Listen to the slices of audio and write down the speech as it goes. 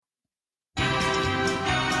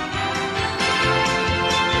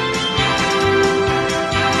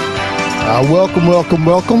Welcome.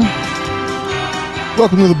 Welcome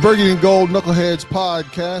to the Burgundy and Gold Knuckleheads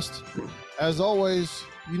podcast. As always,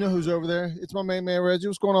 you know who's over there. It's my main man, Reggie.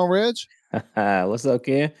 What's going on, Reg? What's up,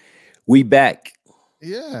 Ken? We back.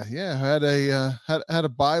 Yeah. Had a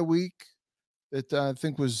bye week that I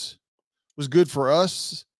think was good for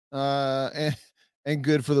us and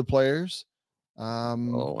good for the players.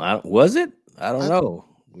 Was it? I don't know.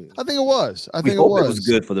 I think it was. I think it was. It was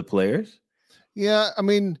good for the players. Yeah, I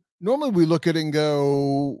mean, normally we look at it and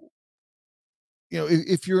go, you know,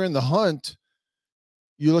 if you're in the hunt,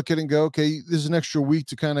 you look at it and go, okay, there's an extra week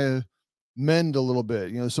to kind of mend a little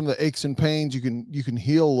bit. You know, some of the aches and pains you can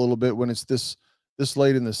heal a little bit when it's this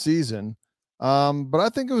late in the season. But I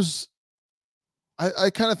think it was,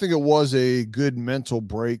 I kind of think it was a good mental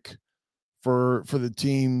break for the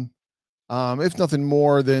team. If nothing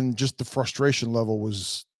more than just the frustration level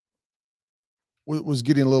was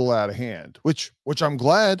getting a little out of hand, which I'm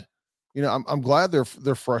glad. You know, I'm glad they're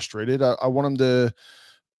frustrated. I want them to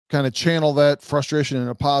kind of channel that frustration in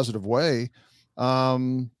a positive way.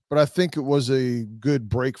 But I think it was a good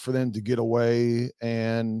break for them to get away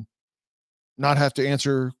and not have to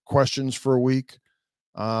answer questions for a week.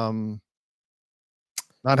 Not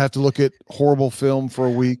have to look at horrible film for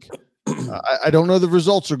a week. I don't know the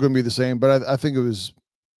results are going to be the same, but I think it was.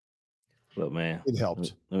 Look, man, it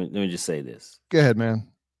helped. Let me just say this. Go ahead, man.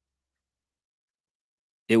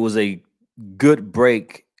 It was a good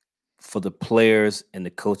break for the players and the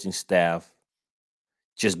coaching staff,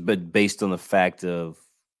 but based on the fact of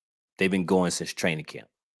they've been going since training camp.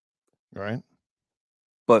 Right.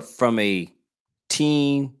 But from a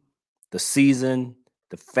team, the season,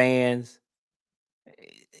 the fans,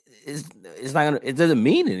 it's not gonna. It doesn't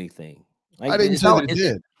mean anything. Like, I didn't say that it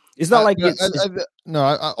did. It's not like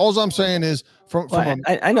all I'm saying is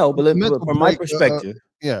I know, but from my perspective,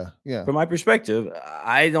 yeah. From my perspective,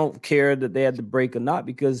 I don't care that they had to break or not,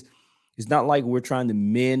 because it's not like we're trying to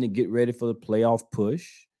mend and get ready for the playoff push.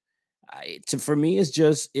 For me,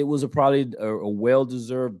 it was probably a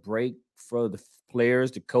well-deserved break for the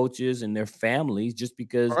players, the coaches, and their families, just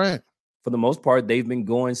because for the most part they've been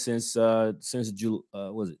going since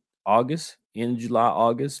August, in July,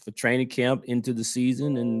 August, for training camp into the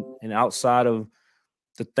season, and outside of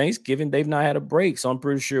the Thanksgiving, they've not had a break. So I'm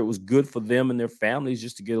pretty sure it was good for them and their families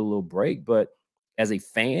just to get a little break. But as a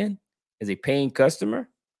fan, as a paying customer,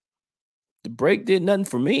 the break did nothing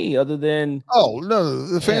for me other than. Oh, no,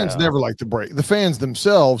 the fans never like to break. The fans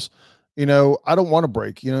themselves, you know, I don't want to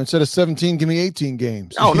break. You know, instead of 17, give me 18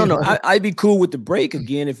 games. Oh, no. I'd be cool with the break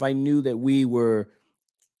again if I knew that we were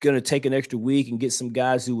going to take an extra week and get some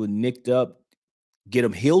guys who were nicked up, get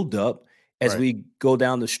them healed up as we go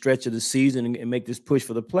down the stretch of the season and make this push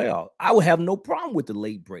for the playoff. I would have no problem with the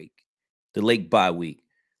late break, the late bye week.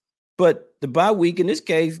 But the bye week in this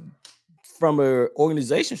case, from an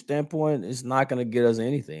organization standpoint, it's not going to get us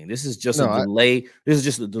anything. This is just a delay. This is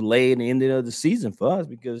just a delay in the ending of the season for us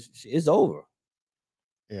because it's over.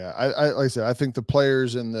 Yeah, I like I said, I think the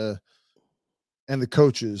players and the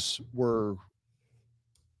coaches were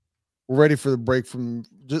ready for the break from,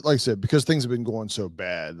 just like I said, because things have been going so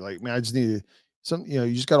bad. Like, man, I just need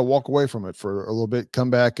you just got to walk away from it for a little bit, come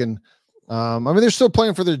back. And I mean, they're still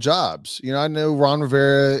playing for their jobs. You know, I know Ron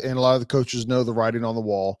Rivera and a lot of the coaches know the writing on the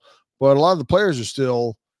wall, but a lot of the players are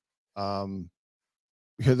still,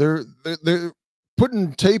 they're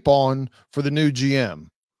putting tape on for the new GM,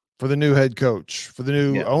 for the new head coach, for the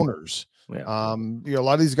new owners. Yeah. You know, a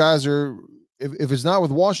lot of these guys are, if it's not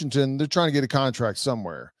with Washington, they're trying to get a contract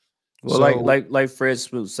somewhere. Well, so, like Fred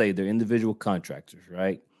would say, they're individual contractors,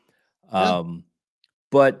 right? Yeah.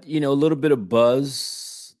 But you know, a little bit of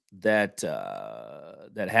buzz that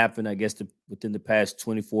happened, I guess, within the past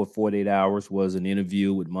 24, 48 hours was an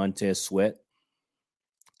interview with Montez Sweat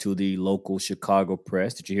to the local Chicago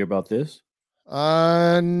press. Did you hear about this?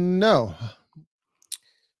 No.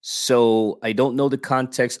 So I don't know the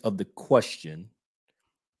context of the question,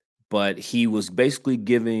 but he was basically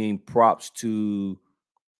giving props to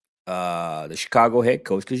the Chicago head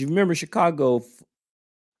coach, because you remember Chicago,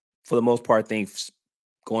 for the most part, things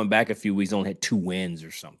going back a few weeks, only had 2 wins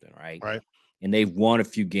or something, right? Right. And they've won a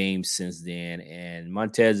few games since then. And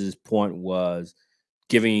Montez's point was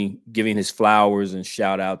giving his flowers and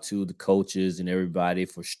shout out to the coaches and everybody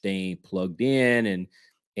for staying plugged in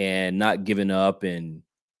and not giving up and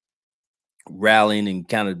rallying and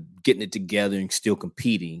kind of getting it together and still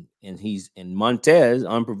competing. And Montez,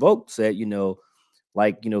 unprovoked, said,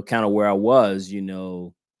 kind of where I was, it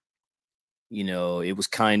was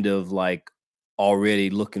kind of like already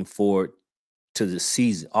looking forward to the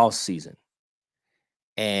season, off season.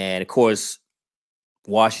 And of course,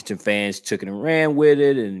 Washington fans took it and ran with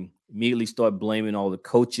it. And immediately start blaming all the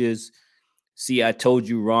coaches. See, I told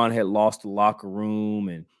you Ron had lost the locker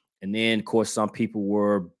room, and then of course some people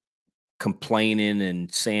were complaining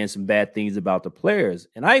and saying some bad things about the players.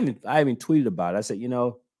 And I even tweeted about it. I said,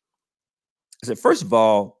 first of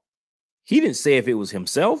all, he didn't say if it was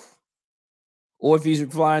himself or if he's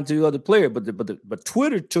replying to other players, but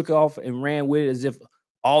Twitter took off and ran with it as if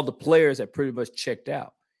all the players had pretty much checked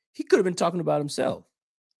out. He could have been talking about himself.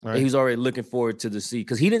 Right. He was already looking forward to the season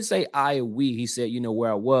because he didn't say I or we. He said,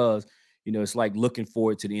 where I was, it's like looking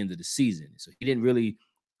forward to the end of the season. So he didn't really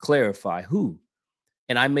clarify who.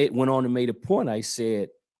 And I went on and made a point. I said,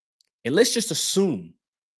 and let's just assume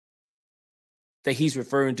that he's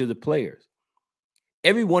referring to the players.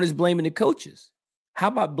 Everyone is blaming the coaches. How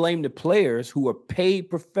about blame the players who are paid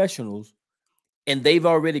professionals and they've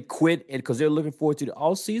already quit and because they're looking forward to the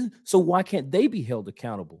all season? So why can't they be held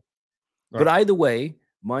accountable? Right. But either way,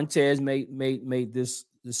 Montez made this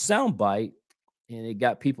soundbite, and it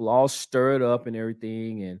got people all stirred up and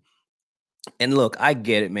everything. And look, I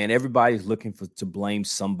get it, man. Everybody's looking to blame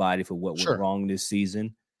somebody for what went wrong this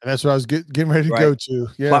season. And that's what I was getting ready to go to.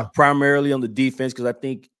 Yeah, primarily on the defense, because I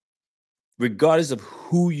think regardless of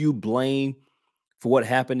who you blame for what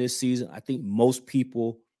happened this season, I think most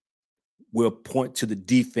people will point to the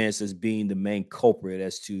defense as being the main culprit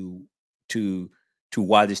as to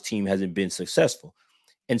why this team hasn't been successful.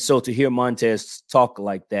 And so to hear Montez talk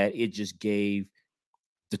like that, it just gave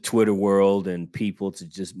the Twitter world and people to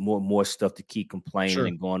just more stuff to keep complaining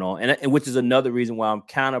and going on. And which is another reason why I'm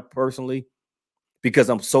kind of personally, because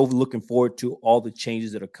I'm so looking forward to all the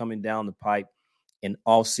changes that are coming down the pipe in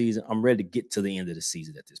all season. I'm ready to get to the end of the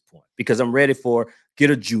season at this point because I'm ready for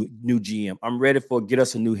get a new GM. I'm ready for get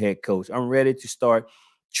us a new head coach. I'm ready to start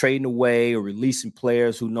trading away or releasing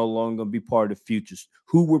players who no longer going to be part of the futures,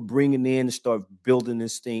 who we're bringing in to start building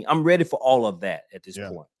this thing. I'm ready for all of that at this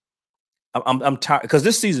point. I'm tired because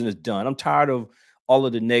this season is done. I'm tired of all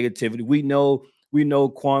of the negativity. We know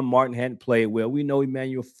Quan Martin hadn't played well. We know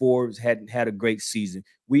Emmanuel Forbes hadn't had a great season.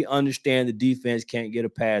 We understand the defense can't get a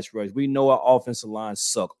pass rush. We know our offensive line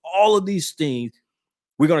suck. All of these things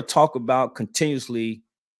we're going to talk about continuously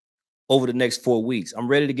over the next 4 weeks. I'm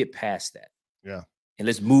ready to get past that. Yeah. And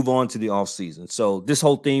let's move on to the offseason. So this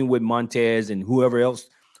whole thing with Montez and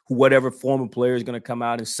whatever former player is going to come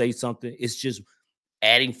out and say something, it's just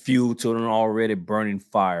adding fuel to an already burning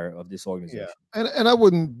fire of this organization. Yeah. And I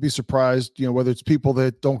wouldn't be surprised, whether it's people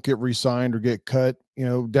that don't get re-signed or get cut,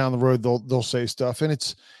 down the road, they'll say stuff. And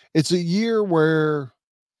it's a year where,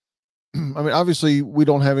 I mean, obviously we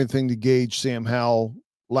don't have anything to gauge Sam Howell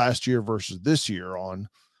last year versus this year on,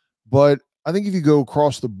 but I think if you go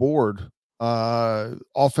across the board,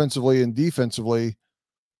 offensively and defensively,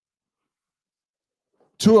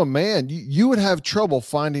 to a man, you would have trouble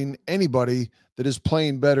finding anybody that is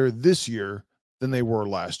playing better this year than they were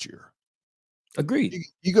last year. Agreed.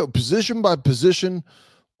 You go position by position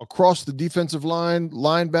across the defensive line,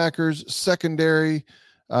 linebackers, secondary,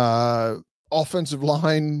 offensive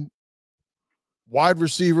line, wide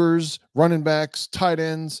receivers, running backs, tight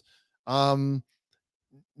ends.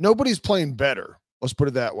 Nobody's playing better. Let's put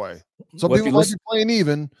it that way. Some people might be playing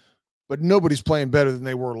even, but nobody's playing better than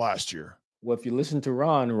they were last year. Well, if you listen to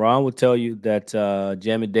Ron will tell you that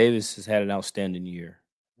Jamin Davis has had an outstanding year.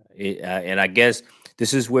 And I guess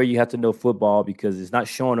this is where you have to know football because it's not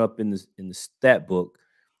showing up in the stat book.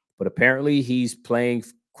 But apparently he's playing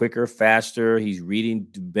quicker, faster. He's reading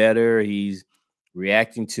better. He's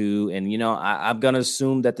reacting to. And, I'm going to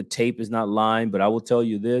assume that the tape is not lying. But I will tell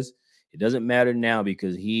you this. It doesn't matter now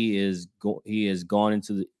because he has gone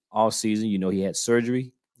into the off season. He had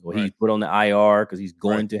surgery. Well, he's put on the IR because he's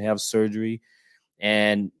going to have surgery.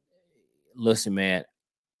 And listen, man,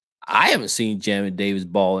 I haven't seen Jamin Davis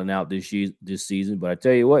balling out this season. But I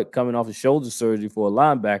tell you what, coming off of shoulder surgery for a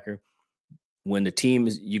linebacker, when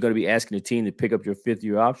you're going to be asking the team to pick up your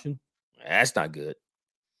fifth-year option, that's not good.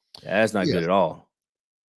 That's not good at all.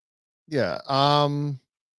 Yeah.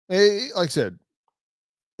 Like I said,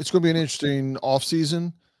 it's going to be an interesting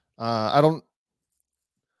offseason. I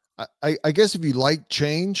guess if you like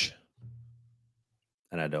change,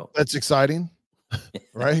 and I don't, that's exciting,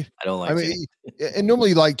 right? I don't like. And normally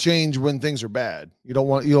you like change when things are bad. You don't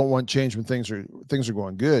want change when things are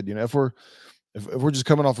going good. If we're just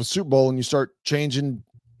coming off a Super Bowl and you start changing,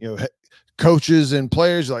 coaches and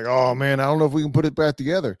players, you're like, oh man, I don't know if we can put it back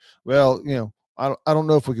together. Well, I don't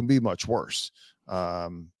know if we can be much worse.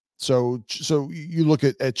 So you look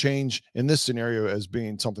at change in this scenario as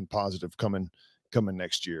being something positive coming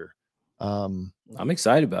next year. I'm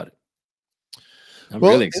excited about it. I'm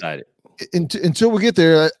really excited. Until we get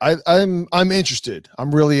there, I'm interested.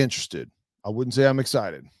 I'm really interested. I wouldn't say I'm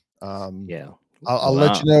excited. Yeah. I'll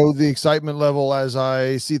let you know the excitement level as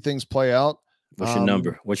I see things play out. What's your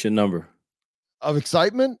number? What's your number of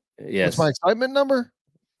excitement? Yes. What's my excitement number?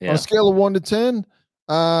 Yeah. On a scale of 1 to 10,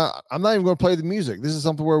 I'm not even going to play the music. This is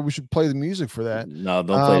something where we should play the music for that. No,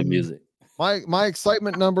 don't play the music. My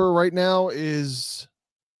excitement number right now is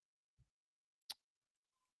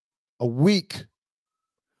a weak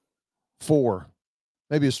 4,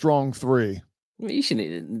 maybe a strong 3. You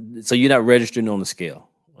should. So you're not registering on the scale.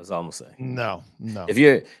 That's all I'm gonna say. No. If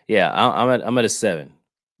you're, I'm at a 7.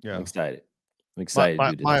 Yeah, I'm excited. I'm excited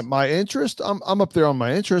to do this. My interest. I'm up there on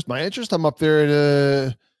my interest. My interest. I'm up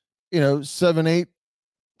there at 7, 8,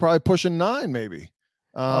 probably pushing 9, maybe.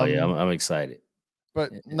 I'm excited,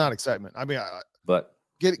 but not excitement. I mean, but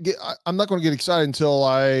I'm not going to get excited until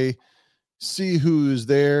I see who's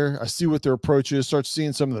there. I see what their approach is. Start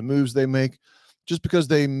seeing some of the moves they make. Just because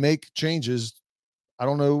they make changes, I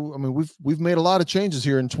don't know. I mean, we've made a lot of changes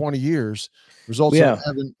here in 20 years. Results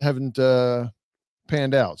haven't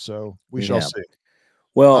panned out, so we shall see.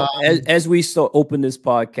 Well, as we open this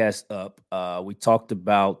podcast up, we talked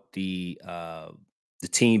about the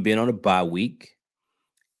team being on a bye week,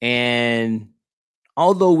 and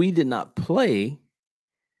although we did not play,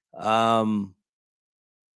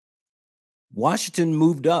 Washington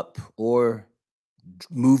moved up or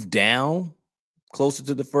moved down closer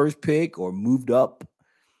to the first pick, or moved up.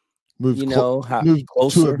 Moved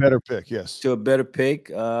closer to a better pick, yes. To a better pick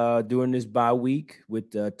during this bye week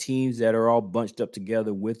with teams that are all bunched up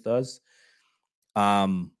together with us,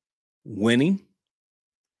 winning.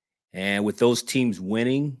 And with those teams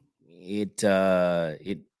winning, it allowed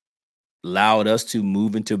us to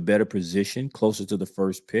move into a better position, closer to the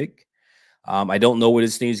first pick. I don't know where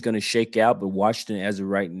this thing is going to shake out, but Washington, as of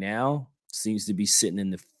right now, seems to be sitting in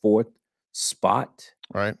the 4th spot.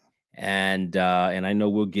 Right. And I know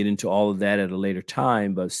we'll get into all of that at a later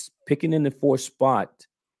time, but picking in the 4th spot,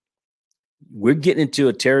 we're getting into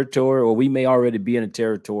a territory, or we may already be in a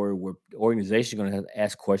territory where the organization is going to have to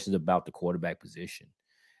ask questions about the quarterback position.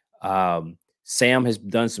 Sam has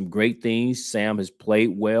done some great things. Sam has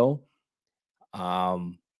played well.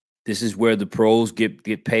 This is where the pros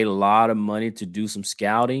get paid a lot of money to do some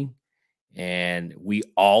scouting. And we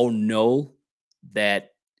all know that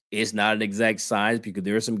it's not an exact science, because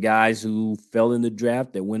there are some guys who fell in the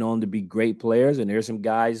draft that went on to be great players. And there are some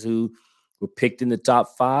guys who were picked in the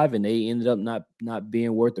top 5 and they ended up not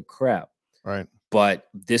being worth a crap. Right. But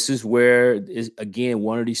this is where is again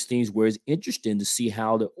one of these things where it's interesting to see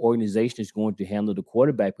how the organization is going to handle the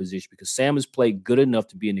quarterback position, because Sam has played good enough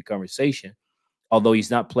to be in the conversation. Although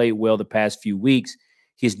he's not played well the past few weeks,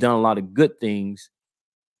 he's done a lot of good things,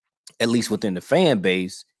 at least within the fan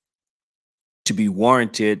base, to be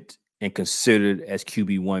warranted and considered as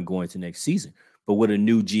QB1 going to next season. But with a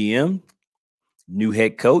new GM, new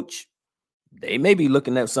head coach, they may be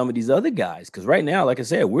looking at some of these other guys, because right now, like I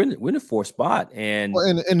said, we're in the 4th spot, and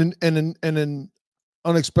an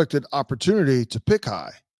unexpected opportunity to pick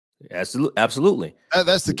high. Absolutely.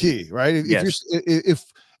 That's the key, right?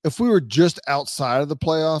 If we were just outside of the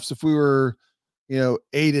playoffs, if we were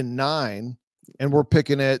 8 and 9, and we're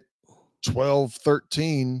picking at 12,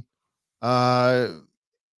 13,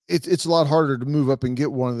 it's a lot harder to move up and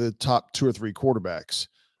get one of the top 2 or 3 quarterbacks.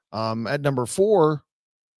 At number 4,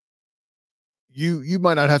 you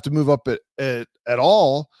might not have to move up at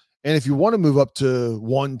all. And if you want to move up to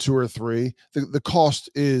 1, 2, or 3, the cost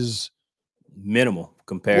is minimal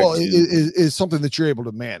compared to is something that you're able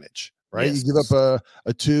to manage, right? Yes. You give up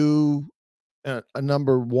a 2, a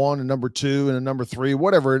number 1, a number 2, and a number 3,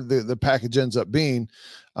 whatever the package ends up being,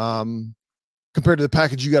 compared to the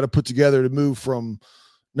package you got to put together to move from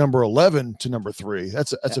number 11 to number 3.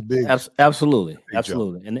 That's a big, absolutely.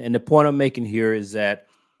 Jump. And the point I'm making here is that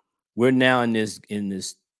we're now in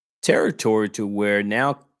this territory to where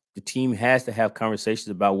now the team has to have conversations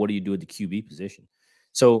about what do you do at the QB position.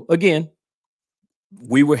 So again,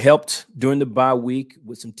 we were helped during the bye week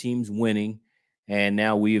with some teams winning, and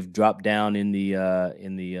now we've dropped down in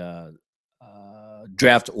the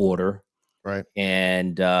draft order. Right.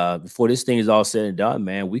 And before this thing is all said and done,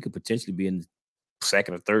 man, we could potentially be in the 2nd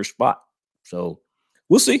or 3rd spot. So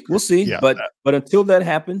we'll see. Yeah, but until that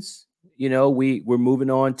happens, we're moving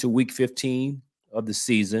on to week 15 of the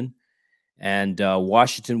season, and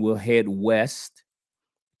Washington will head west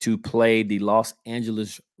to play the Los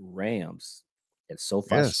Angeles Rams at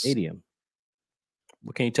SoFi Stadium.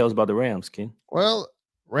 What can you tell us about the Rams, Ken? Well,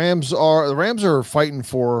 the Rams are fighting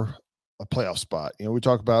for a playoff spot. We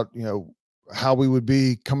talk about, how we would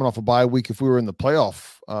be coming off a bye week if we were in the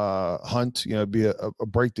playoff hunt, it'd be a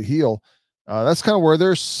break to heal. That's kind of where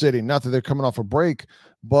they're sitting. Not that they're coming off a break,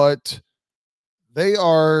 but They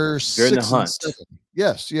are They're in the 6 and hunt. 7.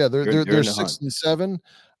 Yes, yeah, they're They're in the 6 hunt. and 7.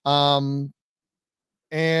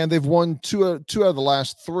 And they've won two out of the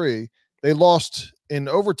last 3. They lost in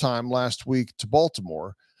overtime last week to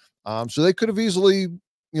Baltimore. So they could have easily,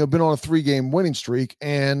 been on a 3-game winning streak.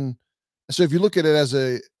 And so if you look at it as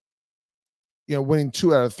a, winning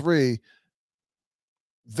 2 out of 3,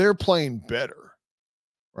 they're playing better,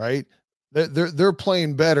 right? They're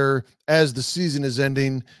playing better as the season is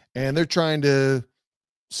ending, and they're trying to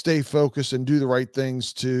stay focused and do the right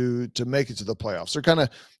things to make it to the playoffs.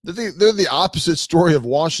 They're the opposite story of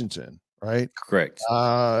Washington, right? Correct.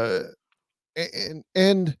 And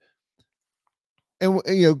kind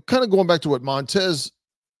of going back to what Montez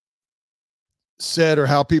said or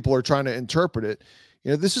how people are trying to interpret it,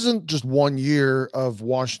 this isn't just 1 year of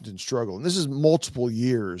Washington struggle, and this is multiple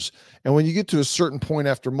years. And when you get to a certain point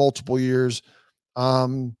after multiple years,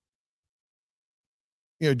 Jonathan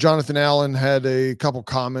Allen had a couple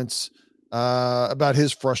comments about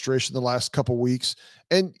his frustration the last couple weeks,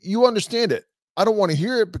 and you understand it. I don't want to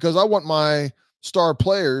hear it because I want my star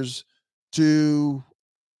players to.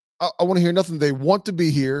 I want to hear nothing. They want to be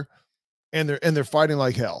here, and they're fighting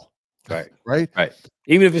like hell. Right. Right.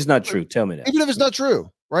 Even if it's not true, tell me that. Even if it's not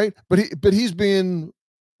true, right? But he's being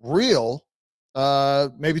real,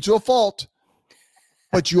 maybe to a fault,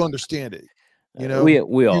 but you understand it.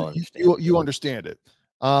 We all understand. You understand it.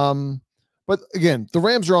 But again, the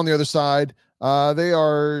Rams are on the other side. They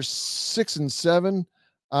are 6 and 7.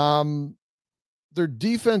 Their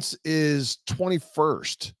defense is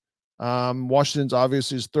 21st. Washington's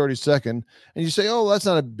obviously is 32nd, and you say, "Oh, that's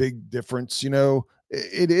not a big difference."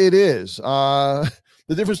 It is.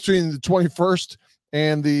 The difference between the 21st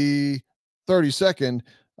and the 32nd.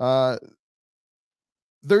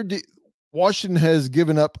 Washington has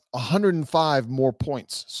given up 105 more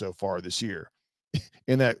points so far this year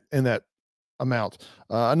in that amount.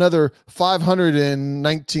 Another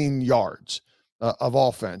 519 yards of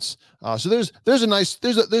offense. So there's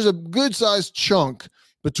a good sized chunk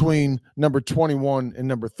between number 21 and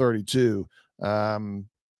number 32.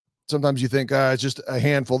 Sometimes you think it's just a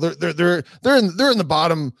handful. They're in the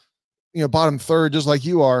bottom, bottom third, just like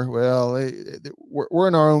you are. Well, we're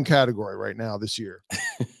in our own category right now this year.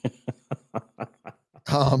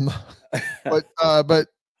 But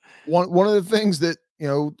one of the things that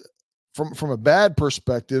from a bad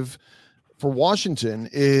perspective for Washington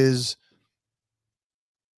is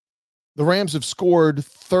the Rams have scored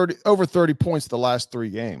over 30 points the last 3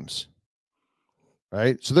 games.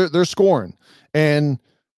 Right, so they're scoring, and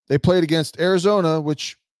they played against Arizona,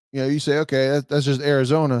 which you say, okay, that's just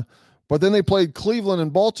Arizona, but then they played Cleveland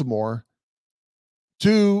and Baltimore,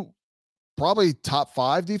 2 probably top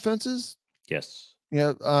 5 defenses. Yes.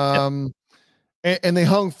 And they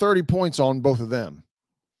hung 30 points on both of them.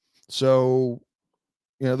 So,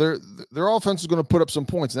 their offense is going to put up some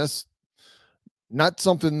points. And that's not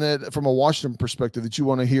something that, from a Washington perspective, that you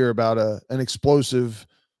want to hear about an explosive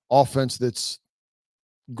offense that's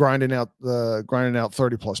grinding out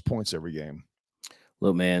 30 plus points every game.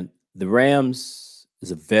 Look, man, the Rams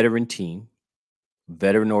is a veteran team,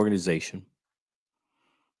 veteran organization.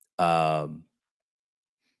 You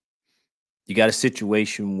got a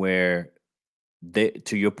situation where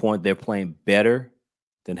to your point, they're playing better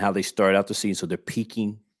than how they started out the season. So they're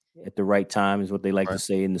peaking at the right time, is what they like to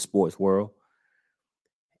say in the sports world.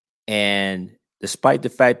 And despite the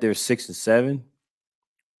fact they're 6 and 7,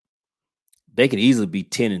 they could easily be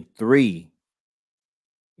 10 and 3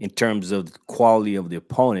 in terms of the quality of the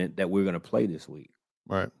opponent that we're going to play this week.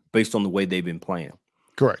 Right. Based on the way they've been playing.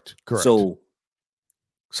 Correct. So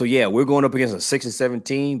yeah, we're going up against a 6 and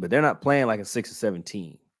 17, but they're not playing like a 6 and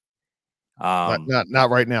 17. Not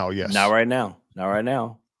right now. Yes. Not right now.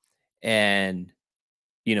 And,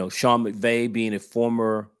 Sean McVay being a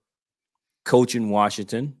former coach in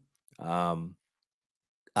Washington,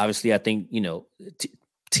 obviously I think,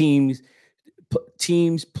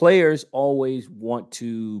 players always want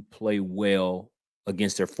to play well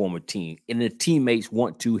against their former team, and the teammates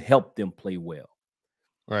want to help them play well.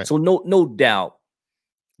 Right. So no doubt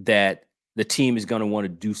that the team is going to want to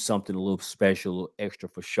do something a little special, a little extra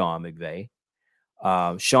for Sean McVay.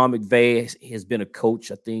 Sean McVay has been a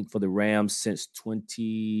coach, I think, for the Rams since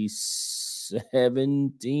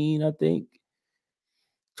 2017, I think.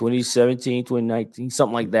 2017, 2019,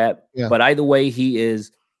 something like that. Yeah. But either way,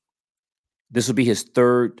 this will be his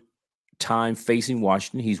 3rd time facing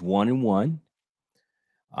Washington. He's 1-1.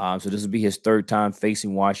 So this will be his 3rd time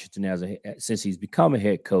facing Washington since he's become a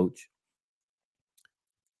head coach.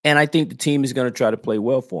 And I think the team is going to try to play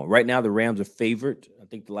well for him. Right now, the Rams are favored. I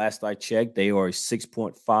think the last I checked, they are a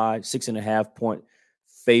 6.5 point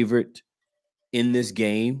favorite in this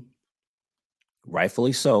game,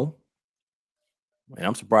 rightfully so. And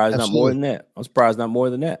I'm surprised not more than that. I'm surprised not more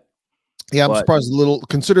than that. Yeah, I'm surprised a little,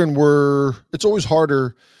 considering it's always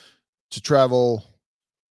harder to travel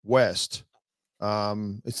west.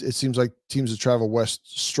 It seems like teams that travel west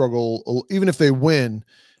struggle, even if they win,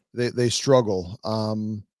 they struggle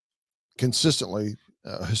consistently,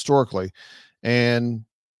 historically. And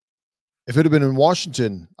if it had been in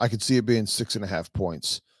Washington, I could see it being 6.5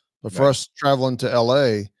 points. But for us traveling to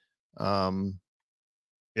LA,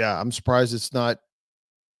 yeah, I'm surprised it's not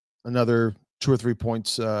another 2 or 3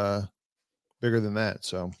 points bigger than that.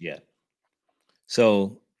 So yeah,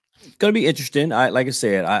 so it's gonna be interesting. Like I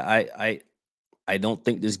said, I don't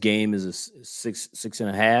think this game is a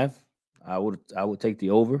 6.5. I would take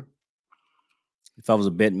the over if I was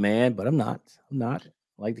a betting man, but I'm not. I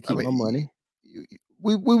like to keep my money.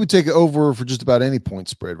 We would take it over for just about any point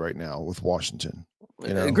spread right now with Washington.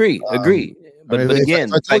 You know? Agree. But again,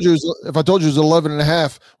 if I told you it was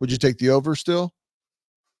 11.5, would you take the over still?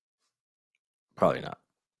 Probably not.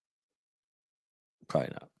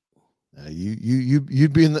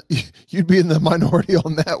 You'd be in the minority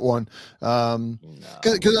on that one.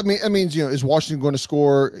 Because I mean, it means, is Washington going to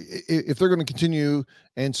score, if they're going to continue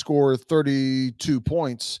and score 32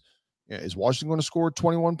 points? Is Washington going to score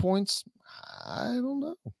 21 points? I don't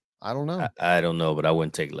know. I don't know, but I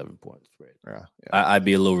wouldn't take 11 points. Yeah. I'd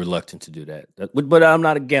be a little reluctant to do that. But I'm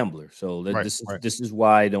not a gambler, so this is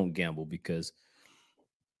why I don't gamble, because,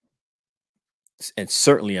 and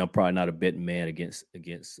certainly I'm probably not a betting man against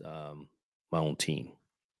my own team.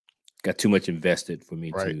 Got too much invested for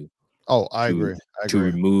me to. Oh, I agree. To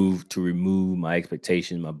remove my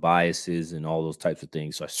expectations, my biases, and all those types of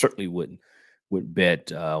things. So I certainly wouldn't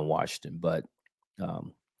bet Washington. But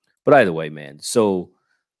either way, man. So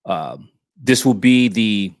this will be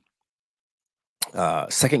the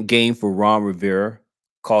second game for Ron Rivera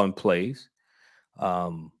calling plays.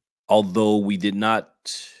 Although we did not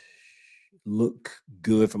look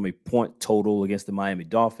good from a point total against the Miami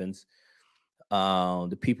Dolphins,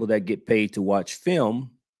 the people that get paid to watch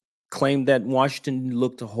film claim that Washington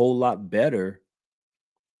looked a whole lot better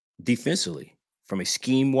defensively, from a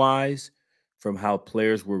scheme wise, from how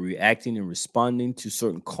players were reacting and responding to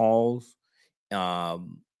certain calls.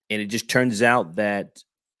 And it just turns out that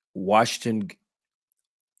Washington,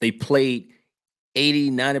 they played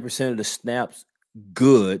 80-90% of the snaps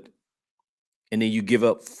good, and then you give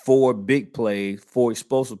up 4 big plays, 4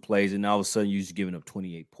 explosive plays, and all of a sudden you're just giving up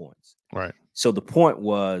 28 points. Right. So the point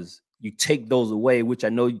was, you take those away, which I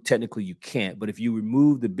know technically you can't, but if you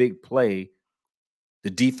remove the big play, the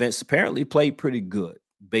defense apparently played pretty good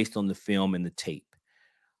based on the film and the tape.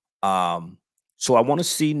 So I want to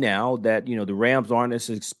see now that, the Rams aren't as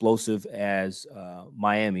explosive as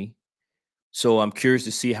Miami. So I'm curious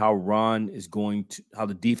to see how how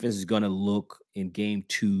the defense is going to look in game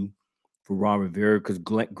 2 for Ron Rivera, because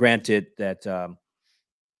granted that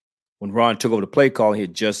when Ron took over the play call, he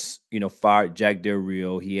had just, fired Jack Del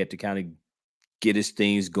Rio. He had to kind of get his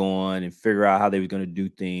things going and figure out how they were going to do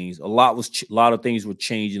things. A lot of things were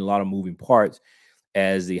changing, a lot of moving parts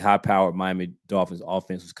as the high-powered Miami Dolphins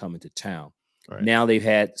offense was coming to town. Right. Now they've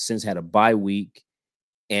had a bye week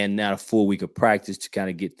and now a full week of practice to kind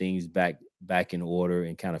of get things back in order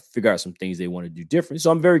and kind of figure out some things they want to do different. So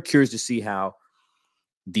I'm very curious to see how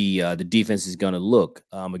the defense is going to look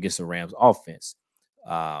against the Rams offense.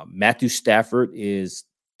 Matthew Stafford is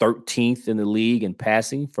 13th in the league in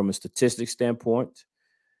passing from a statistics standpoint.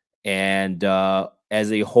 And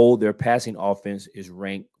as a whole, their passing offense is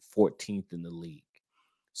ranked 14th in the league.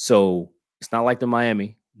 So it's not like the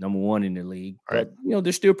Miami, number 1 in the league, but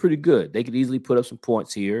they're still pretty good. They could easily put up some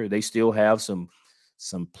points here. They still have some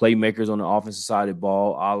playmakers on the offensive side of the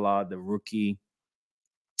ball, a la the rookie,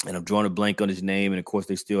 and I'm drawing a blank on his name. And of course,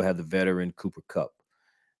 they still have the veteran Cooper Kupp.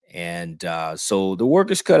 And so the work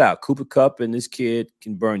is cut out. Cooper Kupp and this kid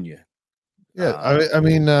can burn you. Yeah, I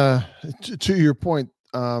mean, to your point,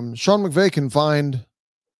 Sean McVay can find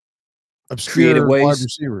obscure wide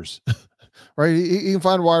receivers, right? He can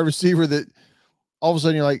find a wide receiver that all of a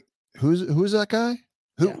sudden you're like, who's that guy?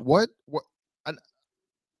 What?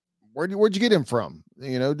 Where'd you get him from?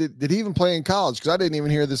 Did he even play in college? Because I didn't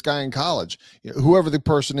even hear this guy in college. Whoever the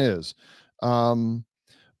person is.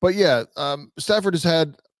 But yeah, Stafford has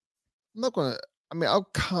had. I'll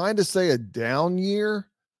kind of say a down year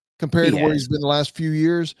compared to where he's been the last few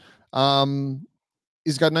years.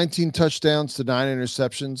 He's got 19 touchdowns to 9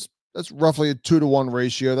 interceptions. That's roughly a 2-to-1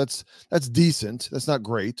 ratio. That's decent. That's not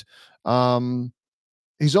great.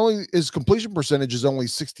 His completion percentage is only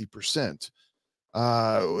 60%.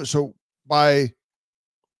 So by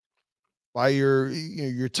by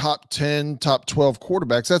your top 10, top 12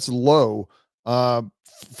 quarterbacks. That's low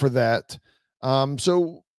for that.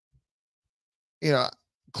 So,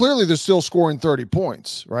 clearly they're still scoring 30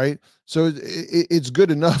 points, right? So it's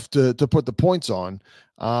good enough to put the points on.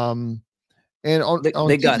 And on They got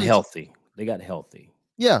defense, healthy. They got healthy.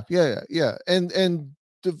 yeah. And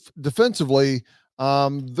defensively,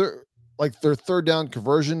 their third down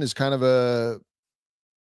conversion is kind of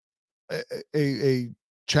a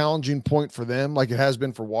challenging point for them, like it has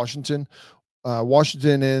been for Washington.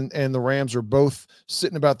 Washington and the Rams are both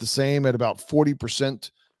sitting about the same at about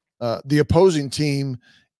 40%. The opposing team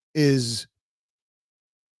is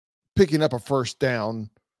picking up a first down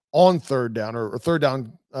on third down or third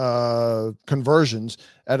down conversions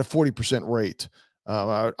at a 40% rate.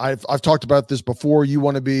 I've talked about this before. You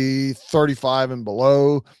want to be 35 and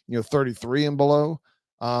below, 33 and below.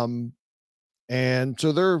 And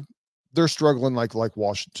so they're struggling like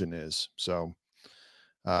Washington is. So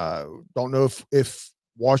don't know if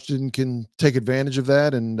Washington can take advantage of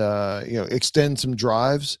that and extend some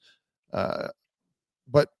drives.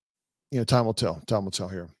 But time will tell. Time will tell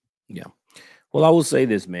here. Yeah. Well, I will say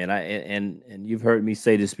this, man. And you've heard me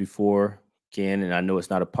say this before, Ken, and I know it's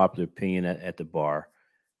not a popular opinion at the bar,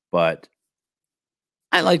 but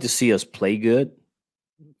I like to see us play good.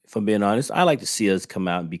 If I'm being honest, I like to see us come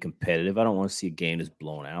out and be competitive. I don't want to see a game that's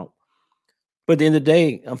blown out. But at the end of the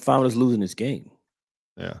day, I'm fine with us losing this game.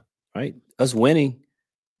 Yeah. Right? Us winning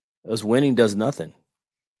does nothing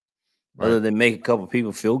other than make a couple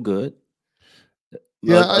people feel good.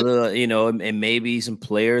 Yeah, And maybe some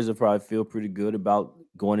players will probably feel pretty good about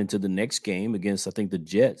going into the next game against, I think, the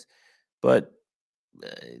Jets. But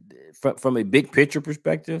from a big picture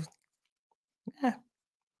perspective, you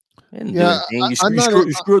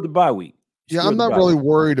screwed the bye week. I'm not really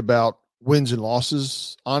worried about wins and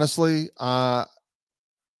losses, honestly. I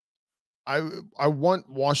want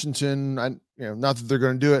Washington. Not that they're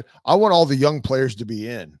going to do it. I want all the young players to be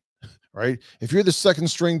in, right? If you're the second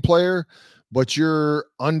string player, but you're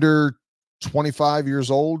under 25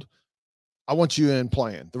 years old, I want you in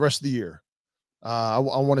playing the rest of the year. I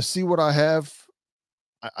want to see what I have.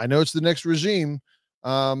 I know it's the next regime,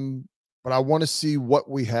 but I want to see what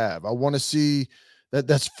we have. I want to see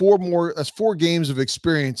that's 4 games of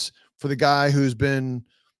experience for the guy who's been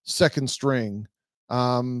second string.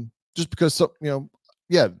 Just because,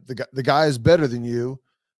 the guy is better than you.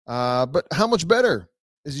 But how much better?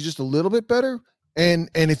 Is he just a little bit better? And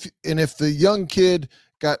if the young kid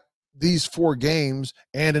got these 4 games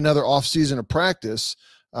and another offseason of practice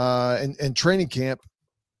and training camp,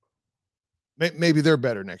 maybe they're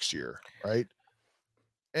better next year, right?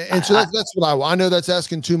 And so that's what I know. That's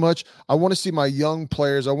asking too much. I want to see my young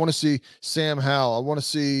players. I want to see Sam Howell. I want to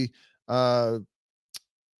see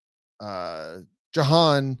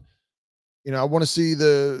Jahan. I want to see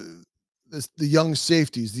the young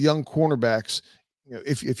safeties, the young cornerbacks.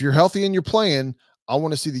 If you're healthy and you're playing, I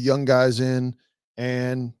want to see the young guys in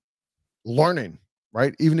and learning,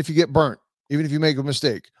 right? Even if you get burnt, even if you make a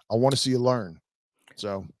mistake, I want to see you learn.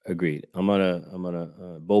 So agreed. I'm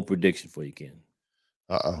gonna bold prediction for you, Ken.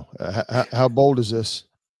 How bold is this?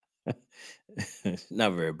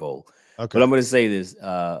 Not very bold. Okay. But I'm gonna say this.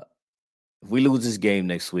 If we lose this game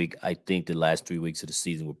next week, I think the last 3 weeks of the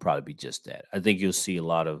season will probably be just that. I think you'll see a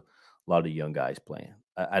lot of young guys playing.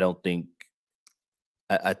 I don't think.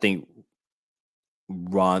 I think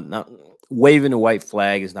not waving the white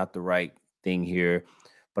flag is not the right thing here,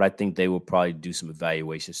 but I think they will probably do some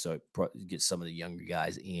evaluation, so get some of the younger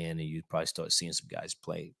guys in, and you'd probably start seeing some guys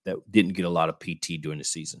play that didn't get a lot of PT during the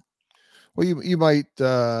season. Well, you might.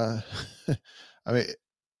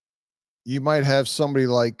 You might have somebody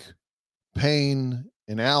like Payne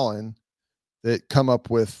and Allen that come up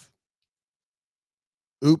with,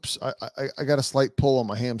 oops, I got a slight pull on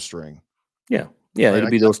my hamstring. Yeah. Right? It'll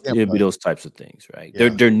be those types of things, right? Yeah.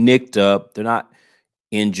 They're nicked up. They're not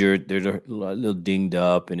injured. They're a little dinged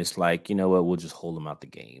up, and it's like, you know what? We'll just hold them out the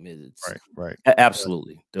game. It's right.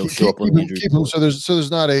 Absolutely, they'll show up on injury. Keep them so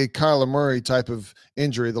there's not a Kyler Murray type of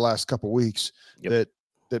injury the last couple of weeks that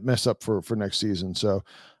mess up for next season. So,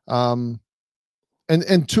 and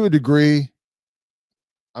to a degree,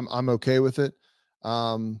 I'm okay with it.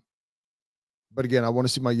 But again, I want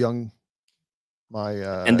to see my young.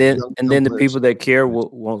 And then the people that care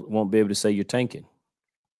won't be able to say you're tanking.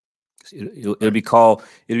 It'll be called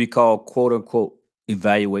quote unquote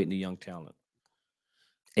evaluating the young talent.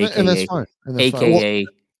 AKA, and that's fine. AKA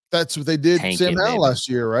well, that's what they did Sam Howell last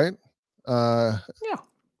year, right? Yeah.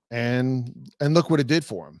 And look what it did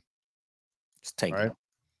for him. It's tanking. Right?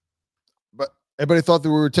 But everybody thought that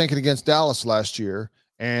we were tanking against Dallas last year,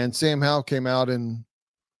 and Sam Howell came out and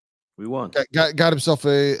We won. Got himself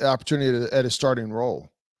a opportunity at a starting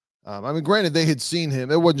role. I mean, granted, they had seen him.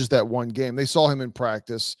 It wasn't just that one game. They saw him in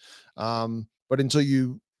practice. But until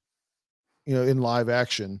you know, in live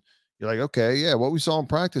action, you're like, okay, yeah, what we saw in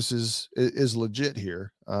practice is legit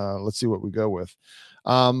here. Let's see what we go with.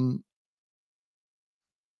 Do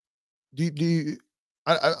you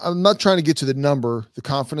I'm not trying to get to the number, the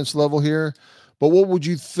confidence level here, but what would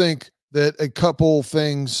you think that a couple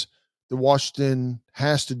things that Washington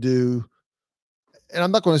has to do? And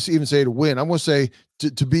I'm not going to even say to win. I'm going to say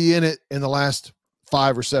to be in it in the last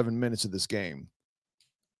 5 or 7 minutes of this game,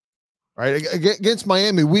 right? Against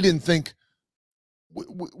Miami, we didn't think,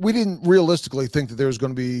 we didn't realistically think that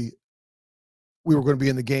we were going to be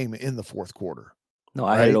in the game in the fourth quarter. No,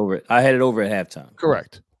 I had it over. I had it over at halftime.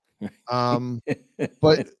 Correct.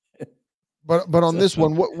 But on this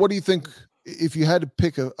one, what do you think, if you had to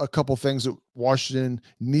pick a couple things that Washington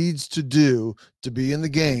needs to do to be in the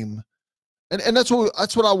game? And that's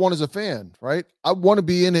what I want as a fan, right? I want to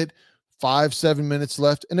be in it 5-7 minutes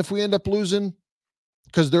left. And if we end up losing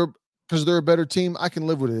because they're a better team, I can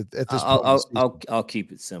live with it at this point. I'll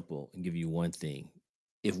keep it simple and give you one thing.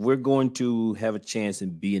 If we're going to have a chance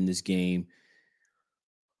and be in this game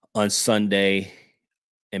on Sunday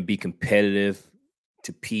and be competitive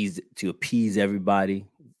to appease everybody,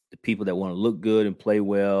 the people that want to look good and play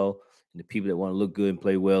well, and the people that want to look good and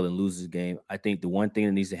play well and lose this game, I think the one thing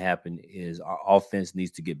that needs to happen is our offense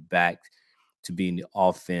needs to get back to being the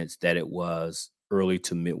offense that it was early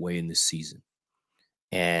to midway in the season.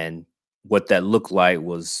 And what that looked like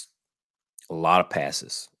was a lot of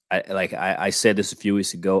passes. I said this a few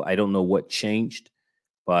weeks ago. I don't know what changed,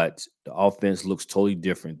 but the offense looks totally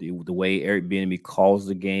different. The way Eric Bieniemy calls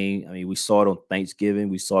the game. I mean, we saw it on Thanksgiving.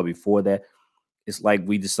 We saw it before that. It's like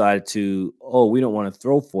we decided we don't want to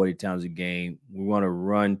throw 40 times a game. We want to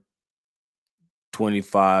run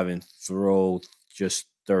 25 and throw just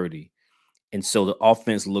 30. And so the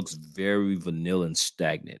offense looks very vanilla and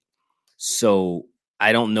stagnant. So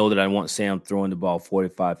I don't know that I want Sam throwing the ball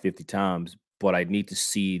 45, 50 times, but I need to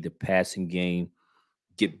see the passing game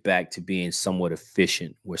get back to being somewhat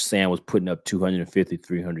efficient, where Sam was putting up 250,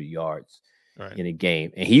 300 yards in a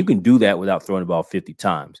game. And he can do that without throwing the ball 50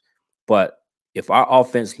 times. But if our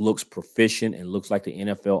offense looks proficient and looks like the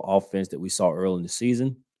NFL offense that we saw early in the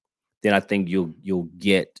season, then I think you'll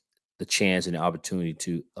get the chance and the opportunity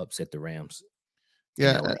to upset the Rams.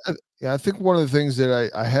 Yeah, I think one of the things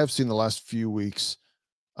that I have seen the last few weeks,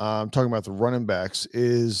 talking about the running backs,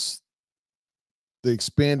 is the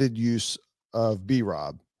expanded use of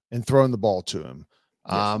B-Rob and throwing the ball to him.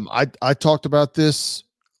 Yes. I talked about this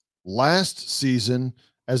last season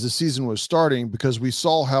as the season was starting, because we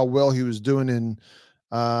saw how well he was doing in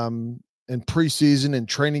preseason and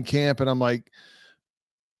training camp. And I'm like,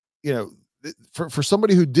 you know, for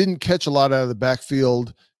somebody who didn't catch a lot out of the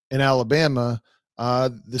backfield in Alabama,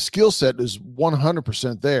 the skill set is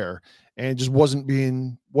 100% there and just wasn't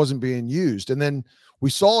being used. And then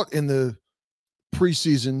we saw it in the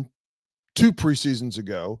preseason 2 preseasons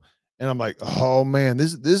ago, and I'm like, oh man,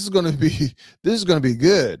 this is going to be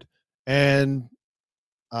good. And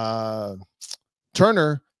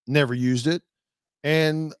Turner never used it,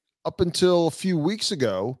 and up until a few weeks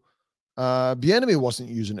ago, Bieniemy wasn't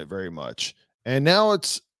using it very much. And now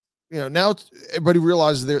everybody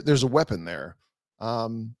realizes there's a weapon there.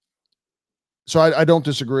 So I don't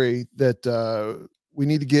disagree that we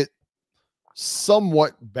need to get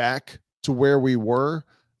somewhat back to where we were.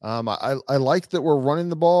 I like that we're running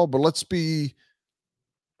the ball, but let's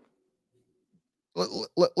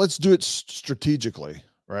do it strategically,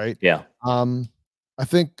 right? Yeah. I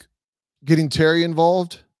think getting Terry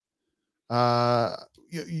involved,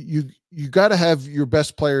 you got to have your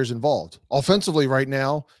best players involved offensively. Right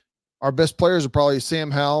now, our best players are probably Sam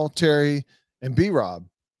Howell, Terry, and B-Rob.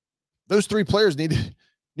 Those 3 players need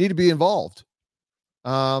to be involved.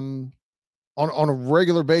 On a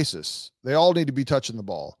regular basis. They all need to be touching the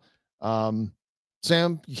ball.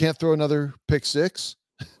 Sam, you can't throw another pick 6,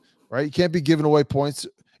 right? You can't be giving away points,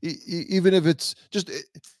 even if it's just,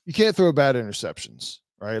 you can't throw bad interceptions,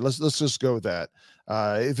 right? Let's just go with that.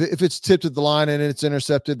 If it's tipped at the line and it's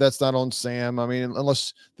intercepted, that's not on Sam. I mean,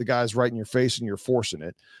 unless the guy's right in your face and you're forcing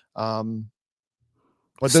it. But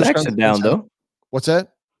those sacks are down, though. What's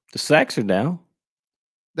that? The sacks are down.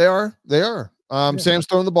 They are. Yeah. Sam's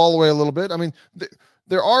throwing the ball away a little bit. I mean,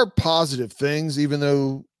 there are positive things, even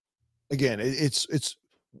though, again, it's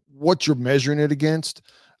what you're measuring it against,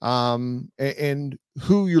 and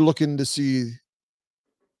who you're looking to see.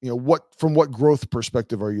 You know, from what growth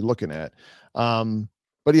perspective are you looking at?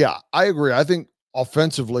 But yeah, I agree. I think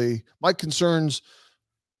offensively, my concerns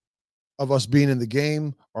of us being in the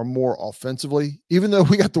game are more offensively, even though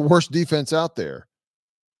we got the worst defense out there.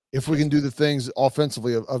 If we can do the things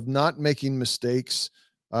offensively of not making mistakes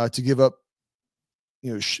to give up,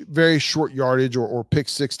 very short yardage or pick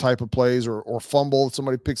six type of plays or fumble,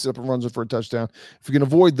 somebody picks it up and runs it for a touchdown. If we can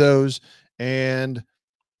avoid those and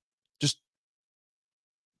just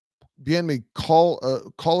call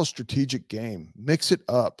a strategic game, mix it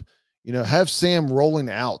up, have Sam rolling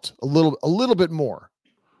out a little bit more.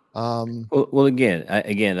 Well, again,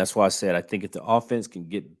 that's why I said I think if the offense can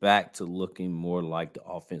get back to looking more like the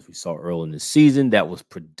offense we saw early in the season, that was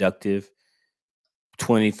productive,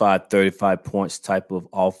 25, 35 points type of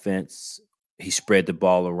offense. He spread the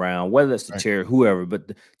ball around, whether that's the chair, whoever,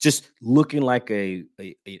 but just looking like a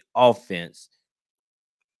offense,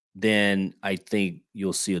 then I think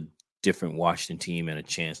you'll see a different Washington team and a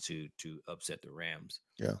chance to upset the Rams.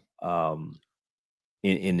 Yeah.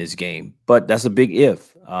 In this game, but that's a big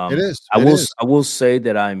if. It is. I will say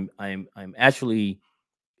that I'm actually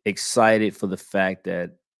excited for the fact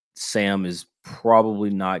that Sam is probably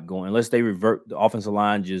not going, unless they revert, the offensive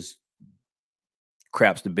line just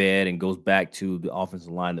craps the bed and goes back to the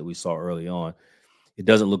offensive line that we saw early on. It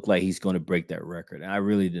doesn't look like he's going to break that record, and I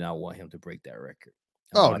really did not want him to break that record.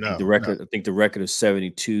 I think the record is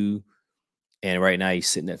 72, and right now he's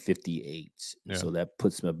sitting at 58. Yeah. So that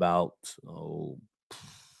puts him about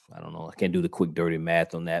I don't know. I can't do the quick dirty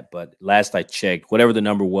math on that, but last I checked, whatever the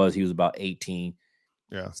number was, he was about 18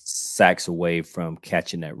 sacks away from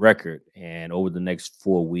catching that record. And over the next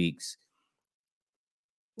 4 weeks,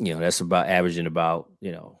 that's about averaging about,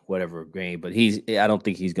 whatever game. But I don't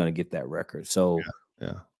think he's going to get that record. So,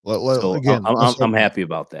 again, I'm happy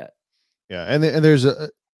about that. Yeah, and there's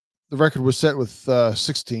the record was set with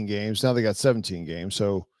 16 games. Now they got 17 games,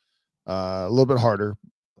 so a little bit harder.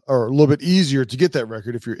 Or a little bit easier to get that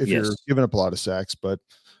record if you're giving up a lot of sacks. But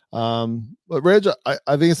Reg,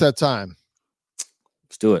 I think it's that time.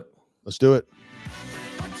 Let's do it. Let's do it.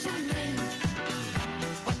 What's your name?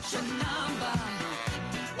 What's your number?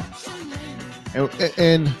 What's your name?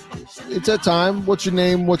 And it's that time. What's your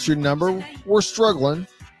name? What's your number? We're struggling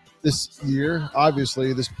this year,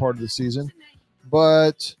 obviously, this part of the season,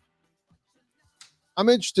 but I'm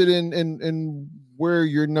interested in where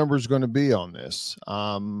your number is going to be on this.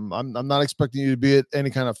 I'm not expecting you to be at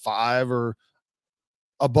any kind of 5 or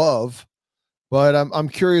above, but I'm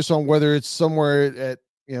curious on whether it's somewhere at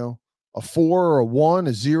a 4 or a 1,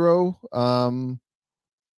 a 0. I'm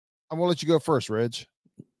gonna let you go first, Reg.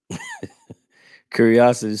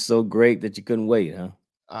 Curiosity is so great that you couldn't wait, huh?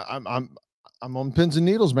 I'm on pins and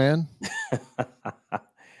needles, man.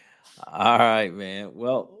 All right, man.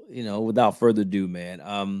 Well, without further ado,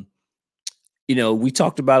 man. We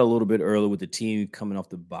talked about a little bit earlier with the team coming off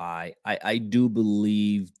the bye. I do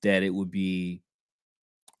believe that it would be,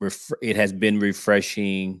 it has been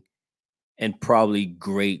refreshing and probably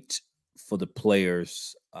great for the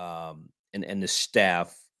players and the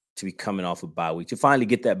staff to be coming off a bye week, to finally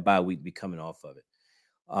get that bye week, to be coming off of it.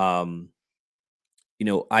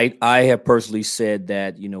 I have personally said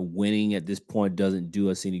that, winning at this point doesn't do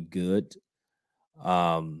us any good.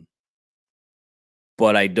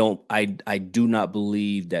 But I do not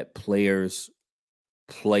believe that players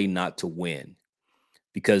play not to win,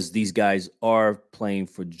 because these guys are playing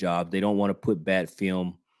for jobs. They don't want to put bad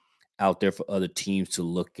film out there for other teams to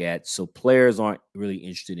look at. So players aren't really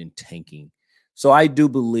interested in tanking. So I do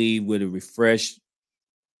believe with a refreshed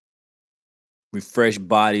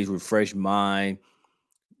bodies, refreshed mind,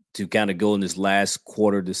 to kind of go in this last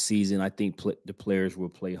quarter of the season, I think the players will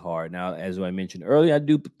play hard. Now, as I mentioned earlier, I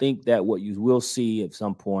do think that what you will see at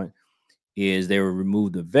some point is they will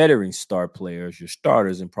remove the veteran star players, your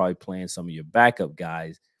starters, and probably playing some of your backup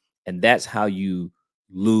guys. And that's how you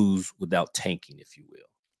lose without tanking, if you will.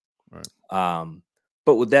 Right.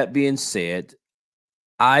 But with that being said,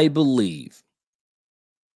 I believe,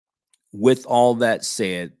 with all that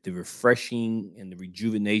said, the refreshing and the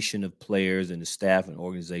rejuvenation of players and the staff and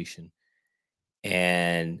organization,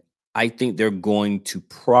 and I think they're going to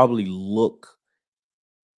probably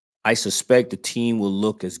I suspect the team will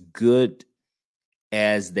look as good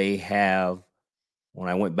as they have. When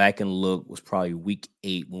I went back and looked, was probably week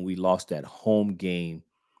 8 when we lost that home game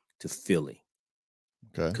to Philly.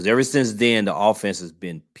 Okay. Because ever since then, the offense has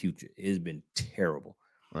been putrid. It has been terrible.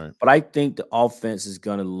 Right. But I think the offense is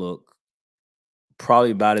going to look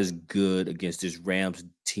probably about as good against this Rams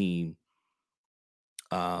team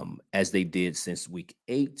as they did since week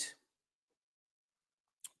 8.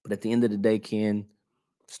 But at the end of the day, Ken,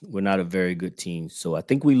 we're not a very good team. So I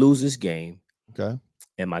think we lose this game. Okay.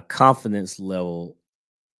 And my confidence level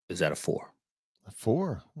is at a 4. A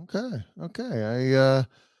 4. Okay.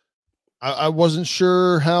 I wasn't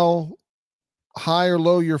sure how high or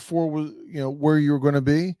low your 4 was, where you were going to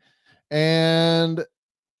be. And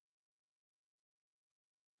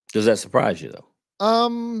Does that surprise you though?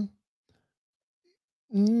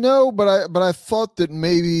 No, but I thought that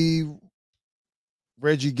maybe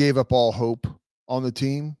Reggie gave up all hope on the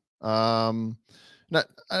team. Not,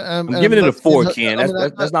 I'm giving it a 4, Ken.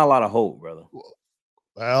 That's not a lot of hope, brother.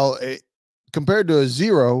 Well, compared to a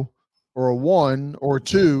 0 or a 1 or a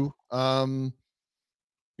 2, that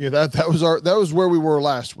was where we were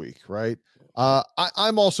last week, right?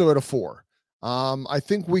 I'm also at a 4. I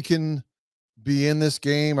think we can be in this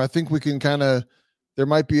game. I think we can there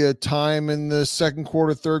might be a time in the second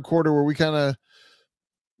quarter, third quarter where we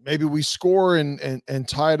maybe we score and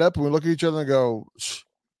tie it up, and we look at each other and go,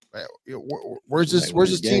 where's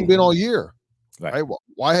this team been all year? Right?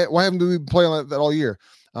 Why haven't we been playing like that all year?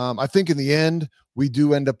 I think in the end we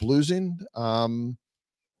do end up losing.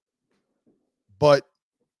 But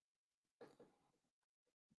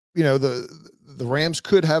the Rams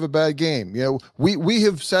could have a bad game. We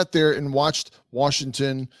have sat there and watched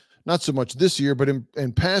Washington, not so much this year, but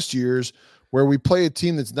in past years, where we play a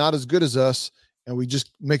team that's not as good as us and we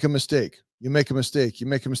just make a mistake. You make a mistake,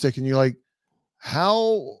 and you're like,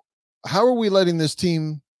 how are we letting this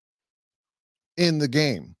team in the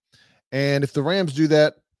game? And if the Rams do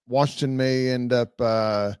that, Washington may end up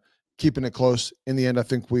keeping it close. In the end, I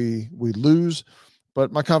think we lose.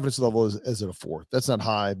 But my confidence level is at a 4. That's not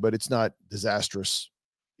high, but it's not disastrous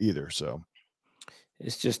either. So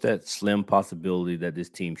it's just that slim possibility that this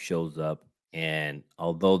team shows up. And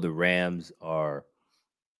although the Rams are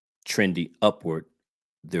trending upward,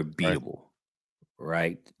 they're beatable,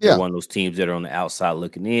 right? They're one of those teams that are on the outside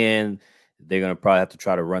looking in. They're going to probably have to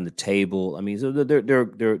try to run the table. I mean, so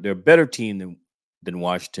they're a better team than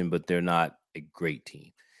Washington, but they're not a great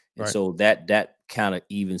team. And so that kind of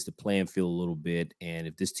evens the playing field a little bit. And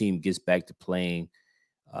if this team gets back to playing,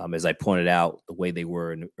 as I pointed out, the way they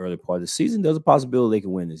were in the early part of the season, there's a possibility they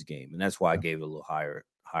can win this game. And that's why I gave it a little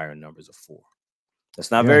higher numbers of 4.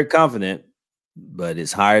 That's not very confident, but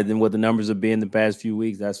it's higher than what the numbers have been the past few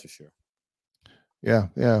weeks. That's for sure.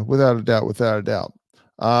 Yeah. Without a doubt.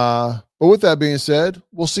 But with that being said,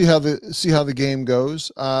 we'll see how the game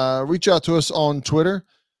goes. Reach out to us on Twitter.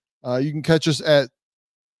 You can catch us at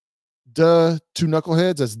Two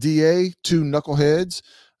Knuckleheads. That's DA 2 Knuckleheads.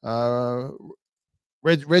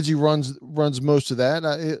 Reggie runs most of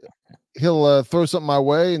that. He'll throw something my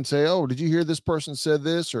way and say, "Oh, did you hear this person said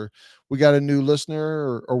this?" Or "We got a new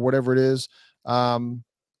listener," or whatever it is.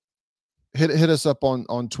 Hit us up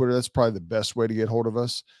on Twitter. That's probably the best way to get hold of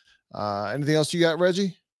us. Anything else you got,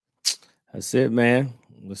 Reggie? That's it, man.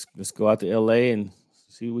 Let's go out to LA and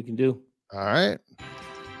see what we can do. All right.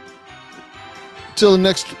 Till the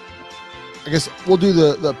next, I guess we'll do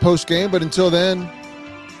the post game, but until then,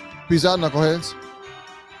 peace out, Knuckleheads.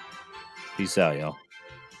 Peace out, y'all.